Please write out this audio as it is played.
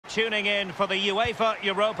tuning in for the UEFA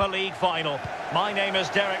Europa League final. My name is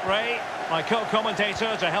Derek Ray. My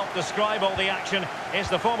co-commentator to help describe all the action is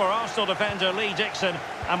the former Arsenal defender Lee Dixon.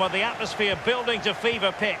 And with the atmosphere building to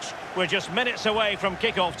fever pitch, we're just minutes away from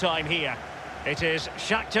kick-off time here. It is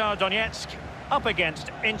Shaktar Donestk up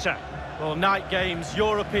against Inter. Well, night games,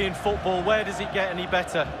 European football, where does it get any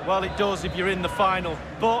better? Well, it does if you're in the final.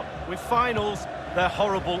 But with finals, they're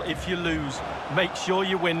horrible if you lose. Make sure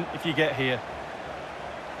you win if you get here.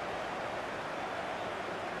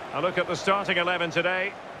 A look at the starting 11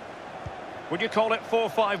 today. Would you call it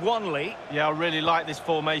 4-5-1, Lee? Yeah, I really like this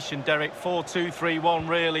formation, Derek. 4-2-3-1,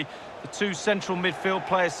 really. The two central midfield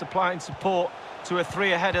players supplying support to a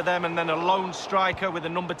three ahead of them, and then a lone striker with a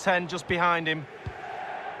number 10 just behind him.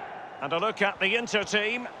 And a look at the Inter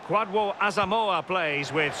team. Kwadwo Asamoah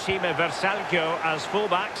plays with Shime Versalco as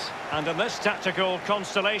fullbacks. And in this tactical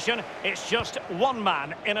constellation, it's just one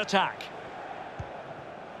man in attack.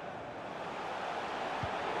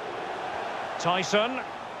 Tyson.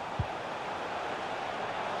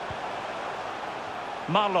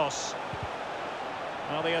 Marlos.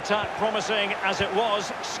 Well, the attack promising as it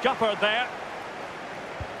was, scuppered there.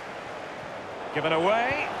 Given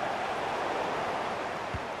away.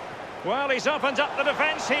 Well, he's opened up the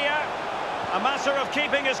defence here. A matter of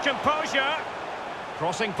keeping his composure.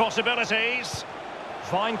 Crossing possibilities.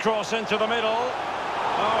 Fine cross into the middle.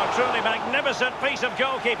 Oh, a truly magnificent piece of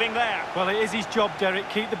goalkeeping there. Well, it is his job, Derek.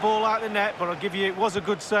 Keep the ball out of the net, but I'll give you, it was a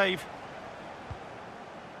good save.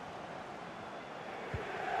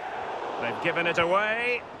 They've given it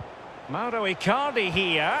away. Mauro Icardi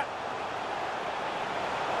here.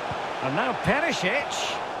 And now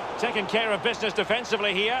Perisic. Taking care of business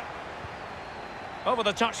defensively here. Over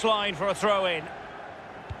the touchline for a throw-in.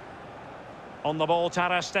 On the ball,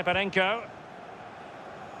 Taras Stepanenko.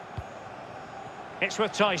 It's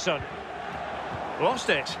with Tyson.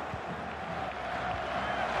 Lost it.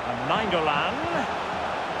 And Nainggolan.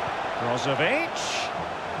 Brozovic.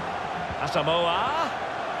 Asamoah.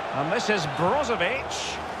 And this is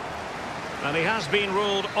Brozovic. And he has been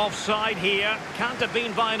ruled offside here. Can't have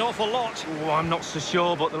been by an awful lot. Oh, I'm not so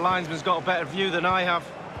sure, but the linesman's got a better view than I have.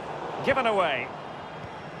 Given away.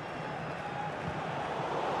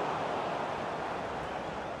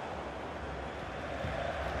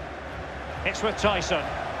 It's with Tyson.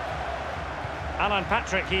 Alan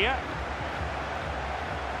Patrick here.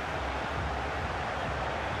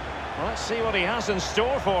 Well, let's see what he has in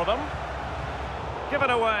store for them. Given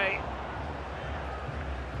away.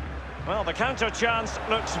 Well, the counter chance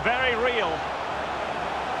looks very real.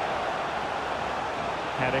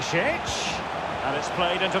 Perisic. And it's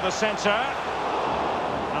played into the centre.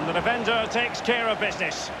 And the defender takes care of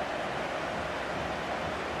business.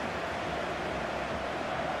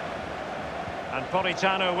 And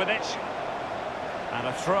Politano with it. And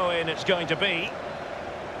a throw-in it's going to be.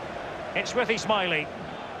 It's with Ismaili.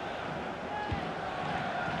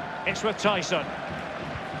 It's with Tyson.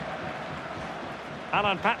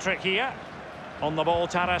 Alan Patrick here. On the ball,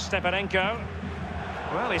 Taras Stepanenko.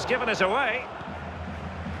 Well, he's given us away.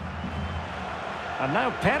 And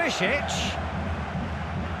now Perisic.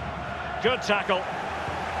 Good tackle.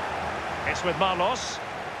 It's with Marlos.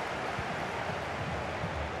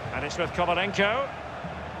 And it's with Kovalenko.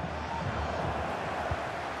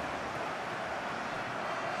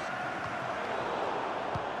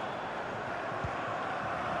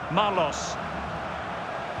 Marlos.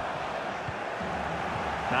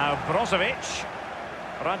 Now Brozovic.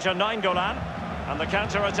 Raja Nainggolan. And the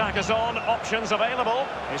counter-attack is on. Options available.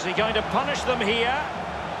 Is he going to punish them here?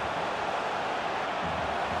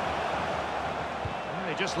 Well,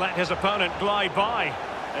 he just let his opponent glide by.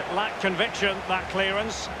 It lacked conviction, that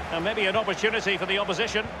clearance, and maybe an opportunity for the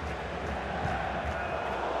opposition.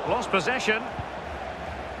 Lost possession.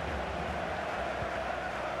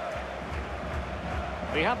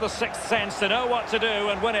 He had the sixth sense to know what to do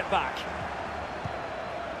and win it back.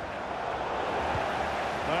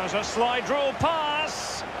 There's a slide rule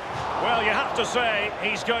pass. Well, you have to say,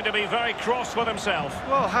 he's going to be very cross with himself.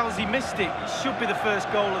 Well, how's he missed it? It should be the first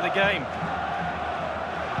goal of the game.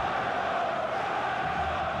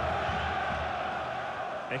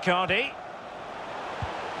 Icardi.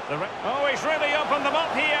 Oh, he's really opened them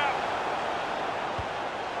up here.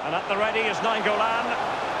 And at the ready is Nainggolan.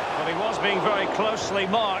 Well, he was being very closely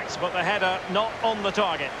marked, but the header not on the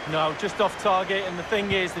target. No, just off target, and the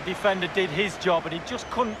thing is, the defender did his job, and he just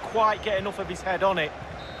couldn't quite get enough of his head on it.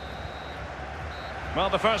 Well,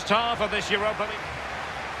 the first half of this Europa League.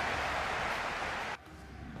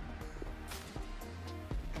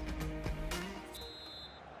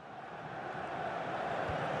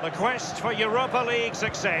 The quest for Europa League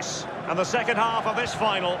success. And the second half of this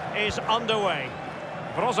final is underway.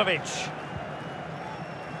 Brozovic.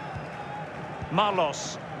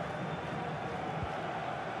 Marlos.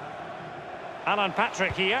 Alan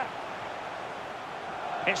Patrick here.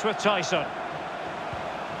 It's with Tyson.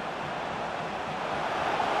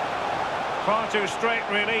 Far too straight,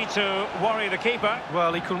 really, to worry the keeper.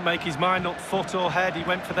 Well, he couldn't make his mind up, foot or head. He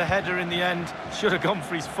went for the header in the end. Should have gone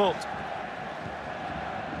for his foot.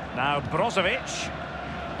 Now Brozovic.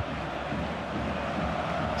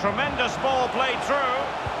 Tremendous ball played through.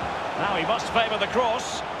 Now he must favour the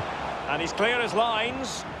cross. And he's clear as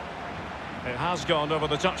lines. It has gone over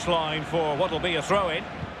the touchline for what will be a throw-in.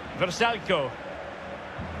 Verstelko.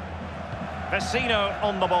 Vecino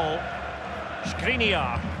on the ball.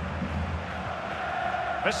 Skriniar.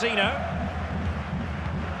 Vecino.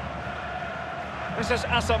 This is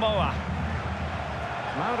Asamoah.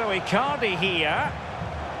 Mauro Icardi here.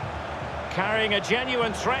 Carrying a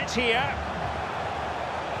genuine threat here.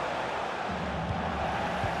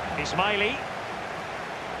 Ismaili.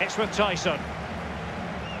 It's with Tyson.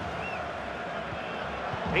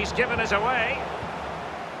 He's given us away.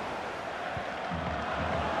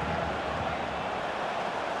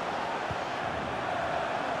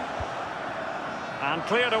 And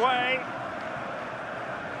cleared away.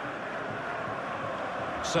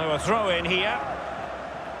 So a throw-in here.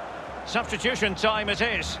 Substitution time it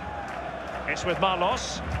is. It's with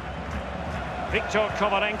Marlos. Viktor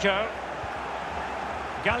Kovarenko.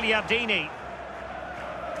 Gagliardini.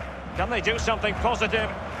 Can they do something positive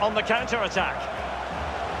on the counter-attack?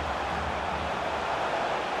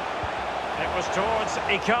 It was towards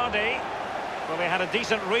Icardi. Well, they had a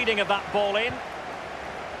decent reading of that ball in.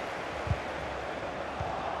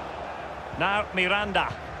 Now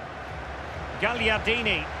Miranda.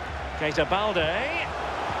 Gagliardini. Keita Balde.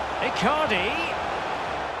 Icardi.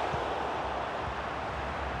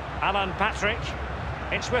 Alan Patrick.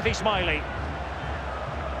 It's with Ismaili.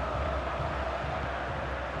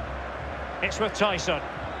 It's with Tyson.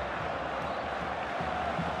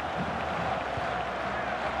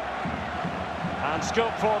 And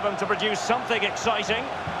scope for them to produce something exciting.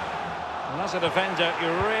 And as a defender, you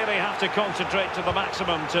really have to concentrate to the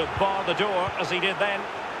maximum to bar the door, as he did then.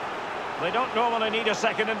 They don't normally need a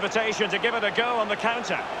second invitation to give it a go on the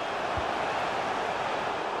counter.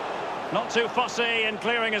 Not too fussy in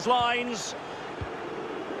clearing his lines.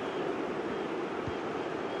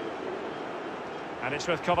 And it's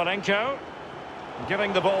with Kovalenko.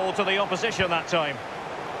 Giving the ball to the opposition that time.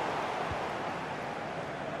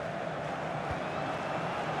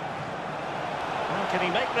 Well, can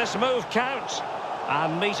he make this move count?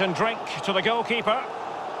 And meat and drink to the goalkeeper.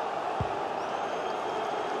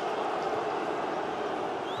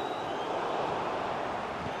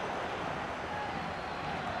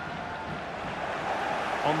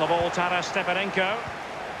 On the ball, Taras Stepanenko.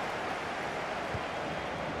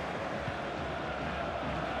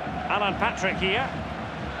 Alan Patrick here.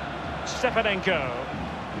 Stepanenko.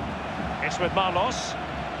 It's with Marlos.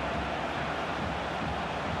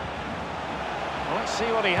 Well, let's see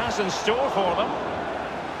what he has in store for them.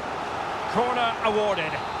 Corner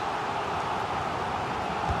awarded.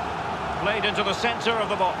 Played into the centre of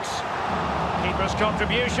the box. Keeper's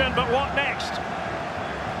contribution, but what next?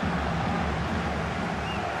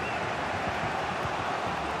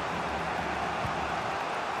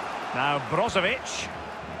 Now Brozovic.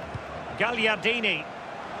 Gagliardini.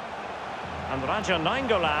 And Raja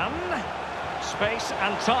Nainggolan. Space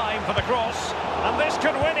and time for the cross. And this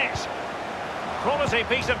could win it. Quality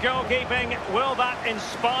piece of goalkeeping. Will that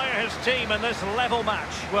inspire his team in this level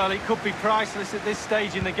match? Well, it could be priceless at this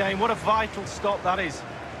stage in the game. What a vital stop that is.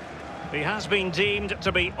 He has been deemed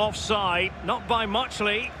to be offside. Not by much,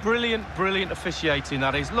 Lee. Brilliant, brilliant officiating,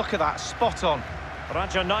 that is. Look at that, spot on.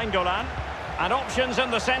 Raja Nainggolan. And options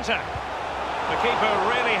in the centre. The keeper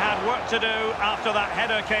really had work to do after that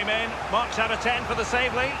header came in. Marks out of 10 for the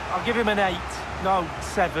save, Lee. I'll give him an 8. No,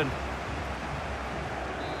 7.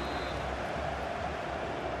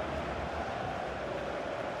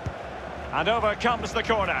 And over comes the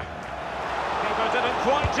corner. Keeper didn't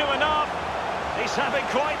quite do enough. He's having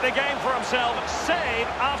quite the game for himself. Save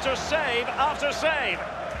after save after save.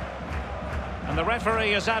 And the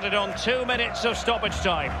referee has added on 2 minutes of stoppage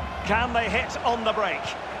time. Can they hit on the break?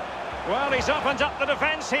 Well, he's opened up the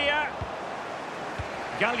defence here.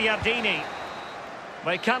 Gagliardini.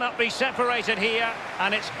 They cannot be separated here,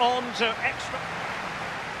 and it's on to extra...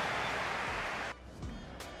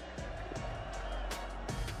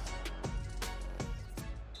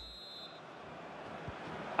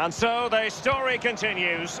 And so the story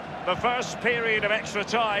continues. The first period of extra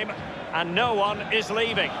time and no one is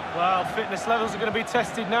leaving. Well, fitness levels are going to be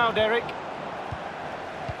tested now, Derek.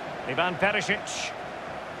 Ivan Perisic.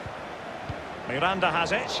 Miranda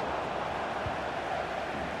has it.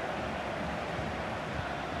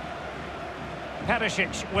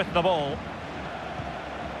 Perisic with the ball.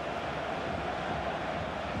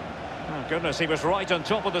 Oh, goodness, he was right on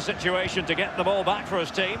top of the situation to get the ball back for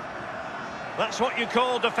his team. That's what you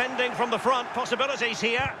call defending from the front. Possibilities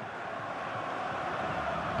here.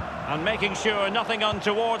 And making sure nothing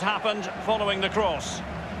untoward happened following the cross.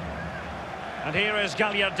 And here is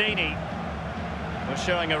Gagliardini. They're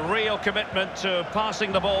showing a real commitment to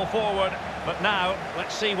passing the ball forward. But now,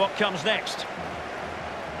 let's see what comes next.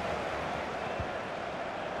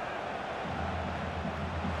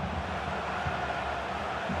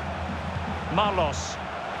 Marlos.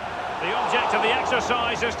 The object of the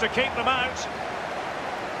exercise is to keep them out.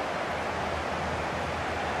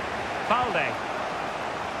 Balde.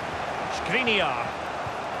 Skriniar.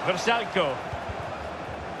 Vrsaljko.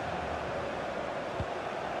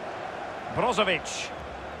 Brozovic.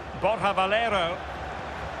 Borja Valero.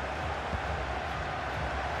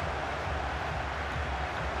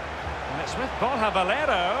 And it's with Borja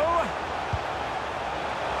Valero.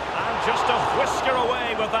 And just a whisker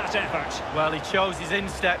away with that effort. Well, he chose his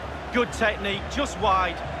instep. Good technique, just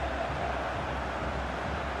wide.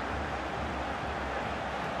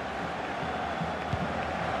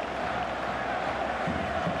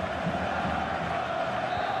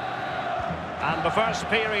 And the first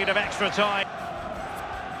period of extra time.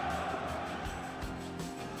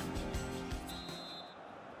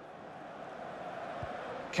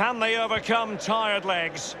 Can they overcome tired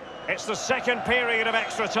legs? It's the second period of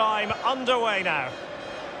extra time underway now.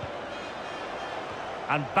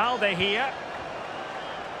 And Balde here.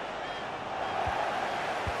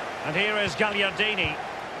 And here is Gagliardini.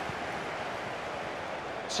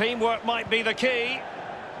 Teamwork might be the key.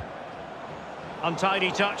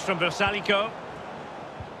 Untidy touch from Vrsaljko.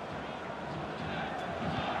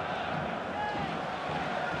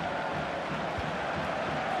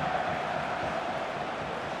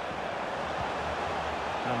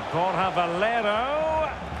 And Borja Valero.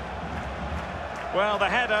 Well, the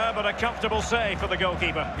header, but a comfortable save for the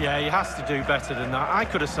goalkeeper. Yeah, he has to do better than that. I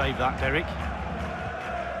could have saved that, Derek.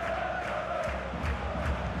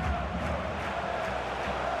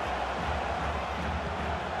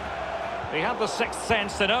 He had the sixth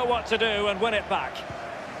sense to know what to do and win it back.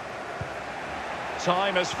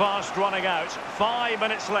 Time is fast running out. 5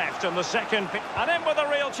 minutes left in the second. And in with a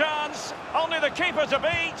real chance. Only the keeper to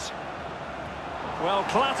beat. Well,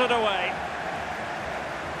 clattered away.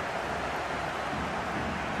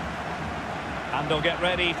 And they'll get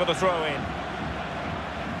ready for the throw-in.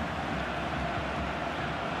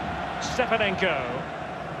 Stepanenko.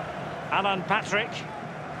 Alan Patrick.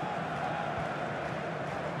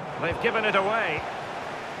 They've given it away.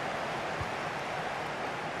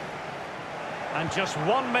 And just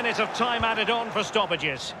 1 minute of time added on for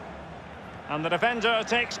stoppages. And the defender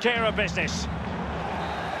takes care of business.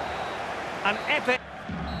 An epic.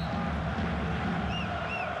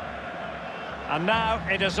 And now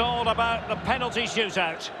it is all about the penalty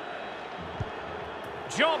shootout.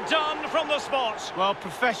 Job done from the spot. Well,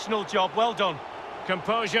 professional job, well done.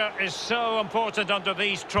 Composure is so important under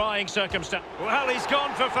these trying circumstances. Well, he's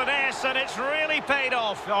gone for finesse and it's really paid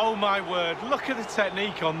off. Oh, my word, look at the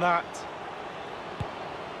technique on that.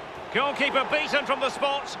 Goalkeeper beaten from the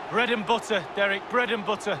spot. Bread and butter, Derek, bread and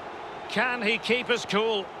butter. Can he keep us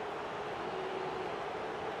cool?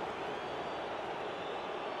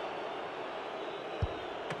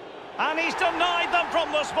 And he's denied them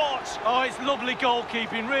from the spot. Oh, it's lovely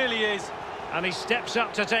goalkeeping, really is. And he steps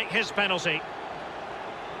up to take his penalty.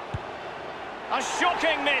 A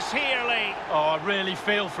shocking miss here, Lee. Oh, I really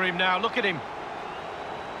feel for him now. Look at him.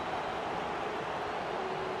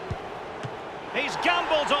 He's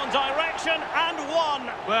gambled on direction and won.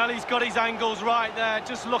 Well, he's got his angles right there.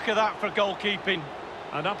 Just look at that for goalkeeping.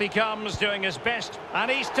 And up he comes, doing his best. And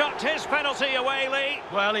he's tucked his penalty away, Lee.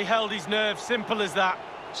 Well, he held his nerve, simple as that.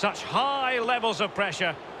 Such high levels of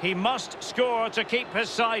pressure. He must score to keep his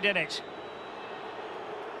side in it.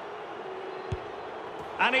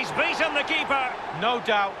 And he's beaten the keeper. No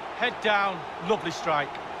doubt, head down, lovely strike.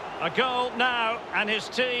 A goal now, and his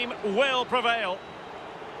team will prevail.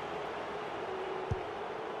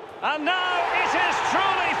 And now it is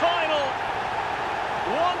truly final.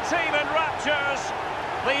 One team in raptures,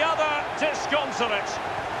 the other disconsolate.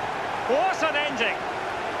 What an ending.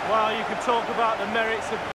 Well, you can talk about the merits of